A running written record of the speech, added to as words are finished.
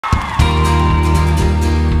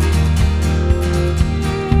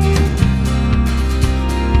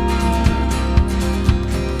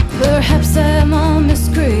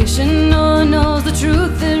fiction. No one knows the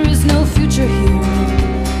truth, there is no future here.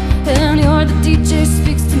 And you're the DJ,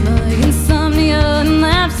 speaks to my insomnia and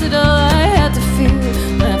laughs at all I had to fear,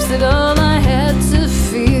 laughs at all I had to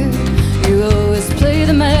fear. You always play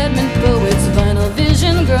the madman poets, vinyl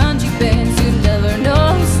vision, grungy bands. You never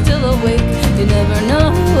know who's still awake, you never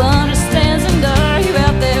know who understands. And are you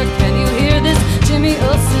out there, can you hear this? Jimmy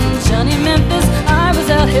Olsen, Johnny Memphis, I was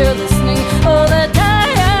out here listening all that day.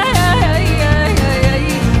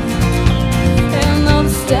 And all the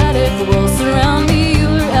static walls surround me, you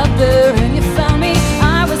were out there and you found me.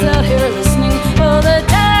 I was out here listening all the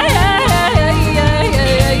day.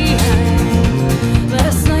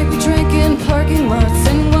 Last night we drank in parking lots,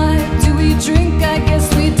 and why do we drink? I guess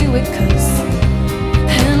we do it 'cause.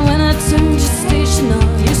 And when I turned your station on,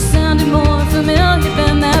 you sounded more familiar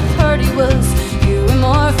than that party was. You were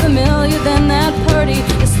more familiar than that party.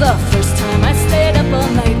 It's the first time I stayed up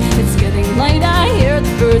all night. It's getting late, I hear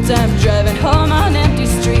the birds. I'm driving home on empty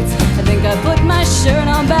streets. I think I put my shirt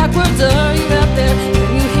on backwards. Are you out there? Can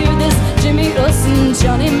you hear this? Jimmy Olsen,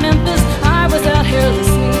 Johnny Memphis, I was out here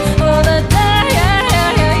listening all the day.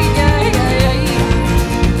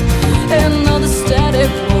 And all the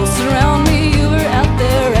static walls surround me, you were out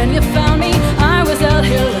there and you found me. I was out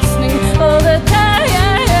here listening all the day.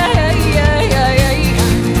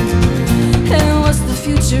 And what's the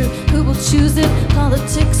future? Who will choose it?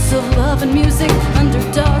 Politics of love and music,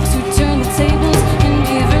 underdogs who turn the tables,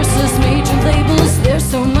 indie versus major labels. There's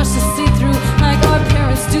so much to see through, like our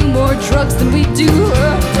parents do more drugs than we do.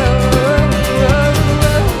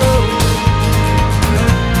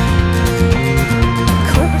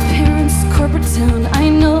 Corporate parents, corporate town, I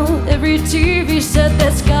know every TV set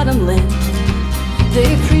that's got them lit.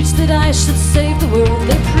 They preach that I should save the world.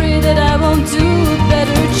 They pray that I won't do a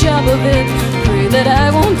better job of it. Pray that I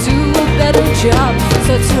won't do a better job.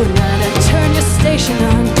 So tonight I turn your station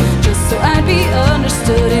on, just so I'd be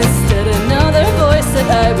understood. Instead